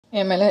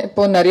என் மேல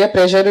இப்போ நிறைய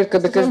ப்ரெஷர் இருக்கு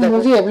பிகாஸ் the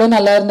மூவி எவ்வளவு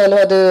நல்லா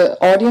இருந்தாலும் அது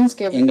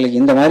ஆடியன்ஸ்க்கு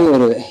எங்களுக்கு இந்த மாதிரி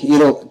ஒரு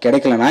ஹீரோ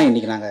கிடைக்கலனா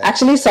இன்னைக்கு நாங்க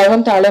ஆக்சுவலி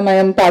சர்வன்ட்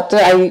ஆலமயம் பார்த்து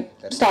ஐ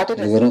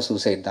ஸ்டார்டட் வெறும்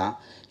சூசைட் தான்.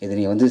 இது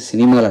நீ வந்து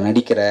சினிமாவில்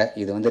நடிக்கிற,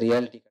 இது வந்து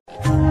ரியாலிட்டி.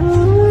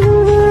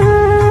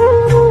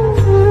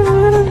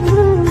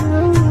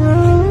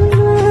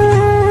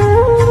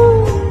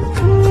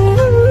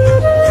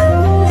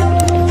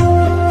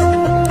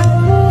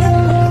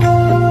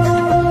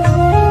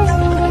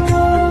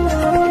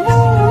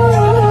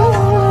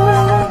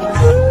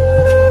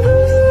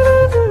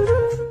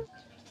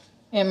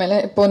 என் மேலே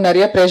இப்போ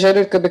நிறைய ப்ரெஷர்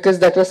இருக்கு because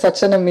that was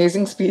such an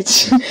amazing speech.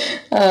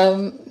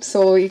 So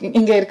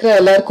இங்கே இருக்கிற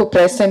எல்லாருக்கும்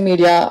ப்ரெஸ் அண்ட்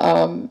மீடியா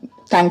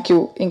தேங்க்யூ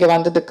இங்கே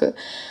வந்ததுக்கு.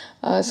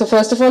 So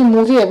first of all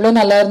movie எவ்வளோ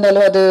நல்லா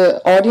இருந்தாலும் அது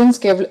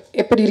ஆடியன்ஸ்க்கு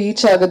எப்படி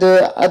ரீச் ஆகுது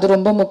அது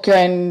ரொம்ப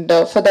முக்கியம். அண்ட்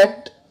ஃபார் தட்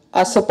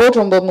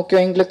சப்போர்ட் ரொம்ப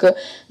முக்கியம் எங்களுக்கு.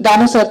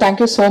 தானு sir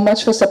thank you so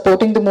much for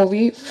supporting the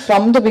movie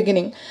from the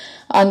beginning.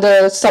 அந்த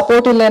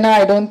சப்போர்ட் இல்லைன்னா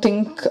I don't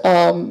think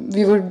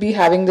we would be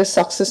having this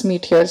success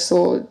meet here. So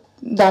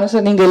Danu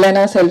sir, நீங்க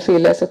இல்லைனா செல்ஃபி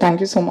இல்லை. So thank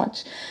you so much.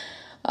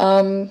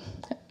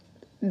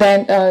 Then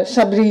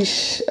Shabrish,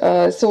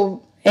 so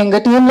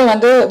எங்க டீம்ல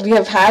வந்து we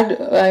have had,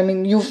 I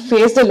mean you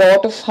faced a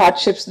lot of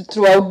hardships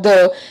throughout the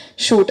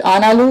shoot.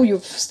 ஆனாலும்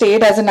you've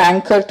stayed as an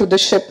anchor to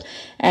the ship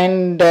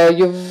and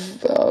you've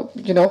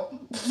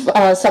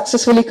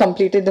successfully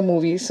completed the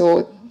movie. So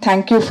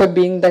thank you for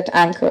being that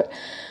anchor.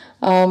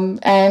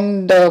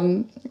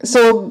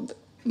 So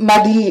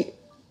Madhi,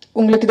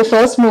 உங்களுக்கு இந்த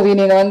first movie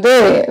நீங்கள் வந்து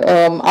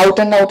out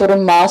and out ஒரு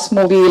mass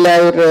movie இல்லை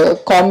ஒரு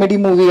comedy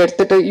movie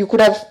எடுத்துட்டு you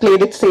good have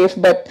played it safe,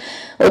 but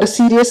ஒரு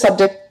serious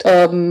subject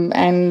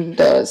and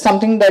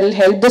something that will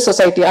help the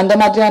society அந்த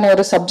மாதிரியான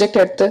ஒரு சப்ஜெக்ட்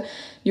எடுத்து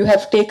you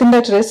have taken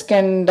that risk.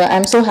 And I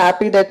am so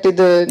happy that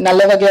இது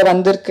நல்ல வகையாக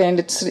வந்திருக்கு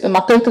அண்ட் இட்ஸ்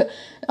மக்களுக்கு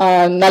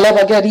நல்ல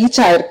வகையாக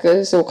ரீச் ஆயிருக்கு.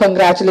 So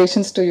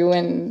congratulations to you.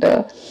 And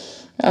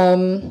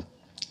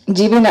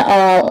ஜீவின்,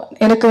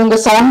 எனக்கு உங்க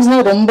சாங்ஸ்னா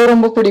ரொம்ப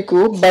ரொம்ப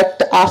பிடிக்கும். பட்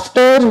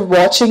ஆஃப்டர்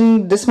வாட்சிங்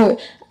திஸ் மூவி,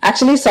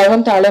 ஆக்சுவலி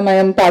சர்வன்ட்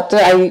ஆலமயம் பார்த்து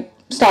I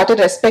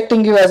started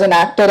respecting you as an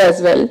actor as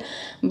well.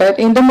 But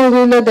இந்த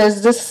மூவியில் there's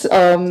this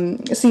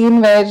scene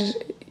where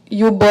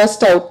you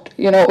burst out,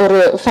 ஒரு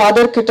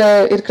ஃபாதர் கிட்ட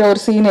இருக்கிற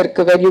ஒரு சீன்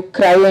இருக்கு where you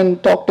cry and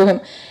talk to him.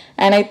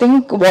 And I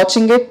think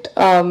watching it,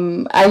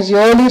 I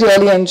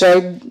really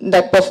enjoyed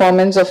that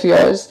performance of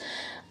yours.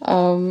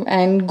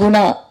 And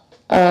Guna,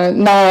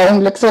 நான்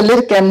உங்களுக்கு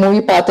சொல்லியிருக்கேன் மூவி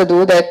பார்த்தது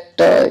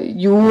that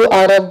you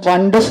are a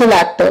wonderful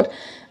actor.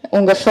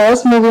 உங்கள்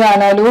ஃபர்ஸ்ட் மூவி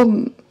ஆனாலும்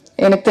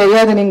எனக்கு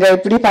தெரியாது நீங்கள்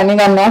எப்படி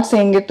பண்ணீங்க. I'm not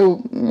saying it to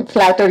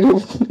flatter you,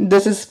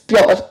 this is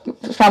pure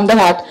from the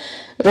heart.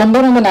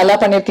 ரொம்ப ரொம்ப நல்லா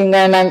பண்ணியிருக்கீங்க.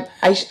 And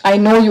I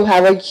know you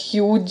have a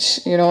huge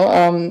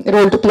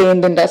role to play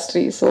in the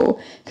industry. So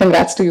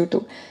congrats to you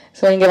two.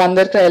 So இங்கே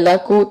வந்திருக்கிற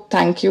எல்லாருக்கும்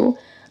thank you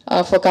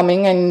for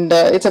coming, and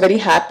it's a very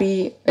happy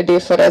day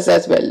for us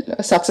as well.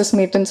 Success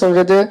meet and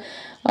solradu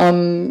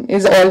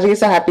is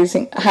always a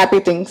happy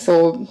thing. So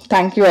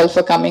thank you all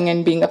for coming and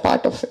being a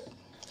part of it.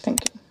 Thank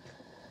you.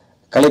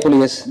 Kalipuli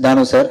yes,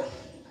 Danu sir,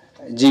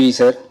 GV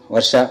sir,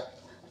 Varsha,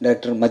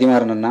 director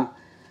Madhimaran anna,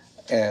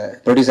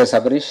 producer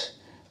Sabrish,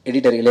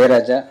 editor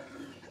Ilayaraja,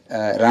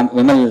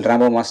 Vimal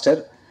Rambo master,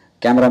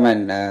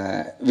 cameraman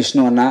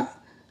Vishnu anna,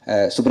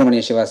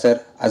 Subramaniya Shiva sir,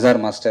 Azhar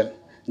master,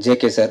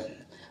 JK sir,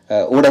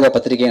 ஊடக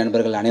பத்திரிகை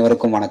நண்பர்கள்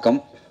அனைவருக்கும் வணக்கம்.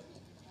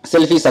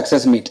 Selfie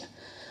success meet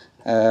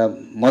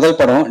முதல்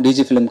படம்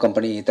டிஜி film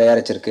company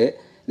தயாரிச்சிருக்கு.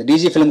 இந்த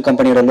டிஜி film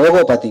கம்பெனியோட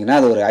logo பார்த்தீங்கன்னா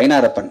அது ஒரு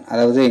ஐனாரப்பன்,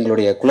 அதாவது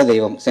எங்களுடைய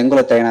குலதெய்வம்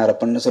செங்குலத்து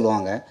ஐனாரப்பன்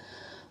சொல்லுவாங்க.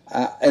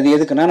 அது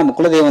எதுக்குன்னா நம்ம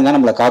குலதெய்வம் தான்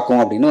நம்மளை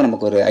காக்கும் அப்படின்னு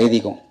நமக்கு ஒரு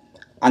ஐதீகம்.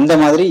 அந்த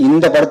மாதிரி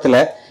இந்த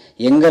படத்தில்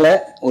எங்களை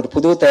ஒரு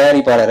புது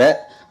தயாரிப்பாளரை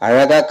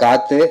அழகாக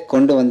காத்து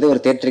கொண்டு வந்து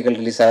ஒரு தியேட்ரிக்கல்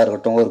ரிலீஸாக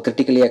இருக்கட்டும், ஒரு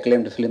கிரிட்டிக்கலி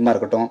அக்ளைம்டு ஃபிலிமாக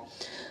இருக்கட்டும்,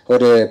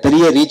 ஒரு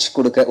பெரிய ரீச்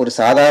கொடுக்க ஒரு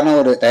சாதாரண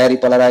ஒரு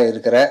தயாரிப்பாளராக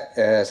இருக்கிற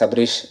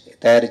சபரீஷ்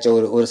தயாரித்த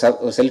ஒரு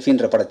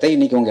செல்ஃபின்ற படத்தை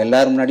இன்றைக்கி உங்கள்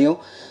எல்லாரும் முன்னாடியும்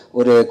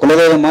ஒரு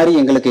குலதெய்வம் மாதிரி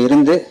எங்களுக்கு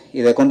இருந்து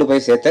இதை கொண்டு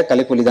போய் சேர்த்த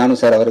கலைப்புலி தானு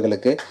சார்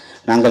அவர்களுக்கு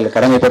நாங்கள்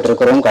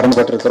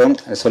கடமைப்பட்டிருக்கிறோம்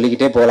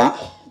சொல்லிக்கிட்டே போகலாம்.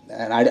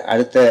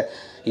 அடுத்த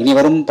இனி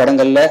வரும்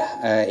படங்களில்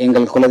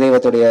எங்கள்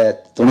குலதெய்வத்துடைய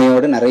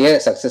துணையோடு நிறைய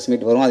சக்ஸஸ்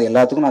மீட் வரும். அது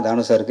எல்லாத்துக்கும் நான்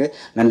தானு சாருக்கு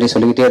நன்றி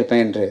சொல்லிக்கிட்டே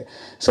இருப்பேன் என்று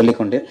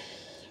சொல்லிக்கொண்டு,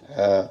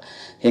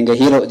 எங்கள்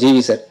ஹீரோ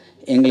ஜிவி சார்,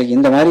 எங்களுக்கு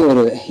இந்த மாதிரி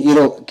ஒரு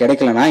ஹீரோ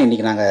கிடைக்கலனா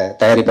இன்றைக்கி நாங்கள்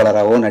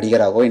தயாரிப்பாளராகவோ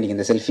நடிகராகவோ இன்றைக்கி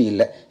இந்த செல்ஃபி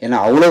இல்லை. ஏன்னா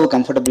அவ்வளோ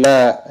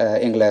கம்ஃபர்டபுளாக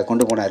எங்களை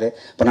கொண்டு போனார்.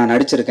 இப்போ நான்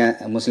நடிச்சிருக்கேன்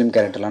முஸ்லீம்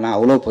கேரக்டர்லாம்,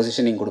 அவ்வளோ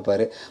பொசிஷனிங்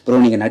கொடுப்பாரு. ப்ரோ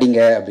நீங்கள் நடிங்க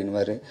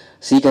அப்படின்வார்,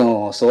 சீக்கிரம்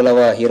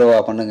சோலோவாக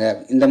ஹீரோவாக பண்ணுங்கள்.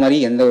 இந்த மாதிரி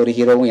எந்த ஒரு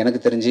ஹீரோவும்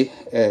எனக்கு தெரிஞ்சு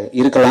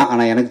இருக்கலாம்,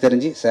 ஆனால் எனக்கு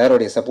தெரிஞ்சு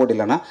சாரோடைய சப்போர்ட்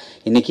இல்லைன்னா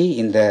இன்றைக்கி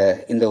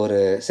இந்த ஒரு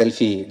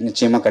செல்ஃபி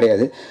நிச்சயமாக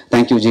கிடையாது.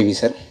 Thank you GV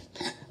sir.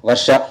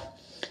 வர்ஷா,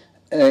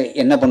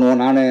 என்ன பண்ணுவோம்,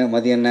 நான்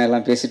மதியம்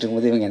எல்லாம் பேசிகிட்டு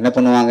இருக்கும்போது இவங்க என்ன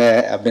பண்ணுவாங்க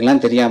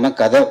அப்படின்லாம் தெரியாமல்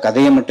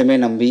கதையை மட்டுமே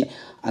நம்பி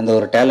அந்த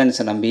ஒரு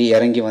டேலண்ட்ஸை நம்பி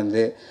இறங்கி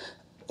வந்து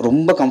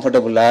ரொம்ப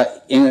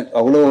கம்ஃபர்டபுளாக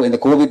அவ்வளோ இந்த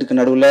கோவிட்டுக்கு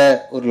நடுவில்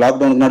ஒரு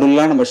லாக்டவுனுக்கு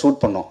நடுவில்லாம் நம்ம ஷூட்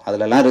பண்ணோம்.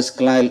 அதிலலாம்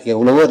ரிஸ்க்லாம்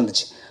எவ்வளவோ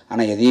இருந்துச்சு.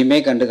 ஆனால் எதையுமே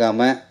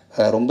கண்டுக்காமல்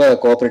ரொம்ப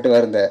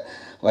கோஆப்ரேட்டிவாக இருந்த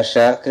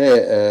வர்ஷாவுக்கு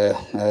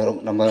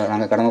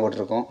நாங்கள்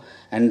கடமைப்பட்டிருக்கோம்.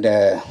 அண்டு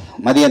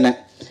மதியம்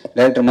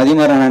டைரக்டர்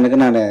மதிமாறனுக்கு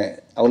நான்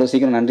அவ்வளோ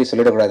சீக்கிரம் நன்றி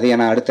சொல்லிடக்கூடாது.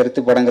 ஏன்னா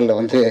அடுத்தடுத்து படங்களில்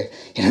வந்து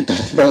என்னை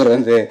தொடர்ந்து அவர்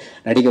வந்து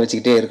நடிக்க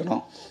வச்சுக்கிட்டே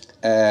இருக்கணும்.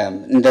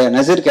 இந்த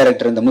நசீர்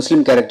கேரக்டர், இந்த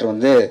முஸ்லீம் கேரக்டர்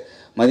வந்து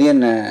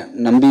மதியன்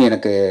நம்பி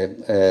எனக்கு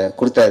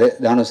கொடுத்தாரு.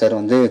 தானு சார்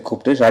வந்து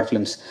கூப்பிட்டு ஷார்ட்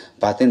ஃபிலிம்ஸ்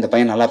பார்த்து இந்த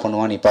பையன் நல்லா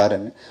பண்ணுவான் நீ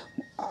பாருன்னு.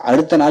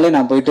 அடுத்த நாளே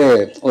நான் போயிட்டு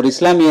ஒரு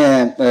இஸ்லாமிய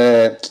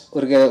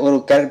ஒரு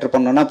கேரக்டர்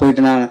பண்ணோன்னா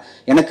போயிட்டு நான்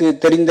எனக்கு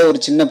தெரிந்த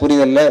ஒரு சின்ன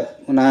புரிதலில்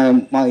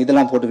நான்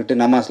இதெல்லாம்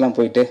போட்டுக்கிட்டு நமாஸ்லாம்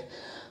போயிட்டு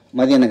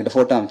மதியனுக்கிட்ட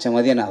ஃபோட்டோ அமிச்சேன்.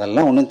 மதியன்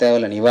அதெல்லாம் ஒன்றும்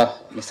தேவையில்லை, நீ வா,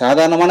 நீ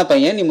சாதாரணமான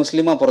பையன், நீ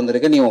முஸ்லீமாக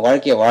பிறந்திருக்க, நீ உன்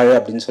வாழ்க்கையை வாழ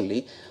அப்படின்னு சொல்லி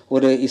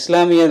ஒரு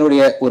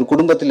இஸ்லாமியனுடைய ஒரு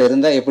குடும்பத்தில்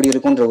இருந்தால் எப்படி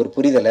இருக்குன்ற ஒரு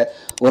புரிதலை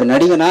ஒரு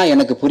நடிகனாக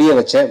எனக்கு புரிய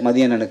வச்ச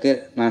மதியனனுக்கு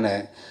நான்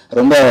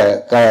ரொம்ப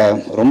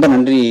ரொம்ப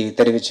நன்றி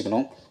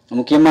தெரிவிச்சுக்கணும்.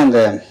 முக்கியமாக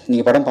அந்த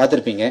நீங்கள் படம்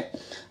பார்த்துருப்பீங்க,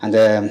 அந்த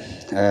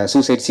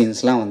சூசைட்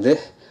சீன்ஸ்லாம் வந்து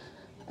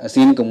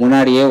சீனுக்கு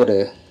முன்னாடியே ஒரு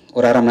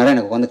அரை மணி நேரம்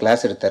எனக்கு வந்து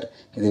கிளாஸ் எடுத்தார்.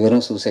 இது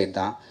வெறும் சூசைட்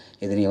தான்,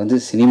 இது நீ வந்து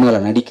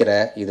சினிமாவில் நடிக்கிற,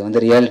 இது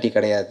வந்து ரியாலிட்டி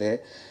கிடையாது,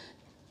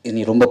 இது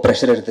நீ ரொம்ப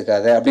ப்ரெஷர்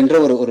எடுத்துக்காத அப்படின்ற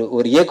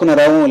ஒரு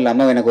இயக்குனராகவும்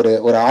இல்லாமல் எனக்கு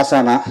ஒரு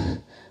ஆசானா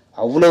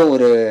அவ்வளோ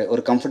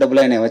ஒரு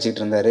கம்ஃபர்டபுளாக என்னை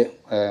வச்சுக்கிட்டு இருந்தார்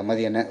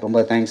மதியண்ணன். ரொம்ப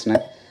தேங்க்ஸ்ண்ணே.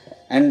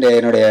 அண்ட்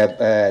என்னுடைய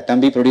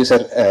தம்பி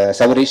ப்ரொடியூசர்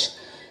சபரீஷ்.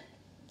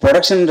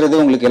 ப்ரொடக்ஷன்ன்றது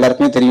உங்களுக்கு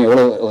எல்லாருக்குமே தெரியும்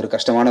எவ்வளோ ஒரு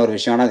கஷ்டமான ஒரு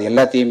விஷயம். ஆனால் அது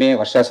எல்லாத்தையுமே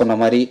வர்ஷா சொன்ன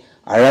மாதிரி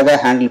அழகாக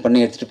ஹேண்டில்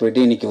பண்ணி எடுத்துகிட்டு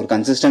போயிட்டு இன்றைக்கி ஒரு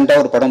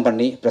கன்சிஸ்டண்ட்டாக ஒரு படம்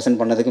பண்ணி ப்ரெசென்ட்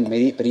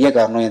பண்ணதுக்கு பெரிய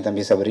காரணம் என்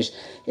தம்பி சபரீஷ்.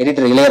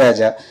 எடிட்டர்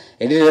இளையராஜா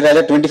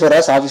 24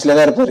 hours ஆஃபீஸில்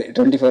தான் இருப்பார்.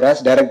 24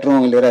 hours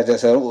டேரக்டரும் இளையராஜா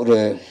சார் ஒரு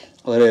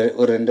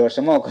 2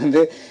 வருஷமாக உட்காந்து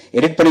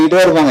எடிட்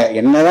பண்ணிக்கிட்டே இருப்பாங்க.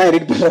 என்ன தான்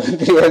எடிட் பண்ணுறதுன்னு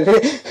தெரியாது,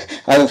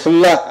 அது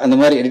ஃபுல்லாக அந்த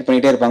மாதிரி எடிட்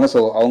பண்ணிகிட்டே இருப்பாங்க. ஸோ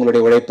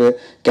அவங்களுடைய உழைப்பு,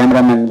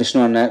 கேமராமேன்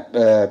விஷ்ணு அண்ணன்,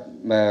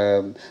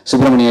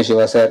 Subramaniya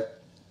Siva sir,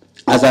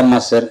 Azhar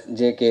master,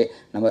 JK,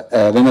 நம்ம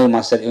விமல்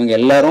மாஸ்டர், இவங்க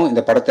எல்லாரும்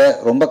இந்த படத்தை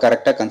ரொம்ப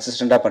கரெக்டாக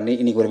கன்சிஸ்டண்ட்டாக பண்ணி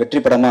இன்னைக்கு ஒரு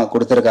வெற்றி படமாக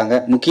கொடுத்துருக்காங்க.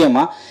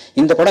 முக்கியமாக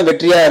இந்த படம்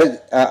வெற்றியாக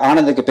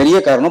ஆனதுக்கு பெரிய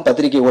காரணம்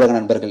பத்திரிகை ஊடக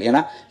நண்பர்கள்.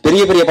 ஏன்னா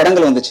பெரிய பெரிய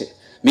படங்கள் வந்துச்சு,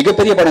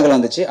 மிகப்பெரிய படங்கள்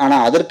வந்துச்சு,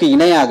 ஆனால் அதற்கு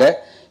இணையாக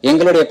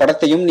எங்களுடைய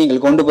படத்தையும் நீங்கள்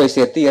கொண்டு போய்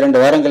சேர்த்து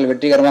 2 வாரங்கள்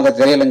வெற்றிகரமாக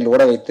திரையரங்கில்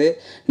ஓட வைத்து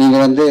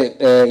நீங்கள் வந்து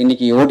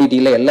இன்னைக்கு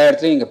ஓடிடியில் எல்லா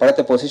இடத்துலையும் எங்கள்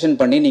படத்தை பொசிஷன்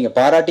பண்ணி நீங்கள்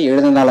பாராட்டி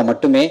எழுதுனால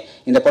மட்டுமே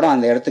இந்த படம்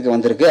அந்த இடத்துக்கு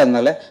வந்திருக்கு.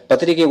 அதனால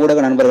பத்திரிகை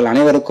ஊடக நண்பர்கள்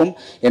அனைவருக்கும்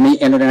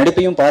என்னுடைய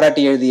நடிப்பையும்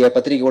பாராட்டி எழுதிய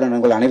பத்திரிகை ஊடக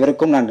நண்பர்கள்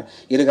அனைவருக்கும் நான்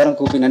இருகாரம்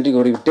கூப்பி நன்றி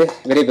கூறிவிட்டு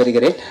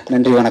விடைபெறுகிறேன்.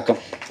 நன்றி,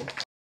 வணக்கம்.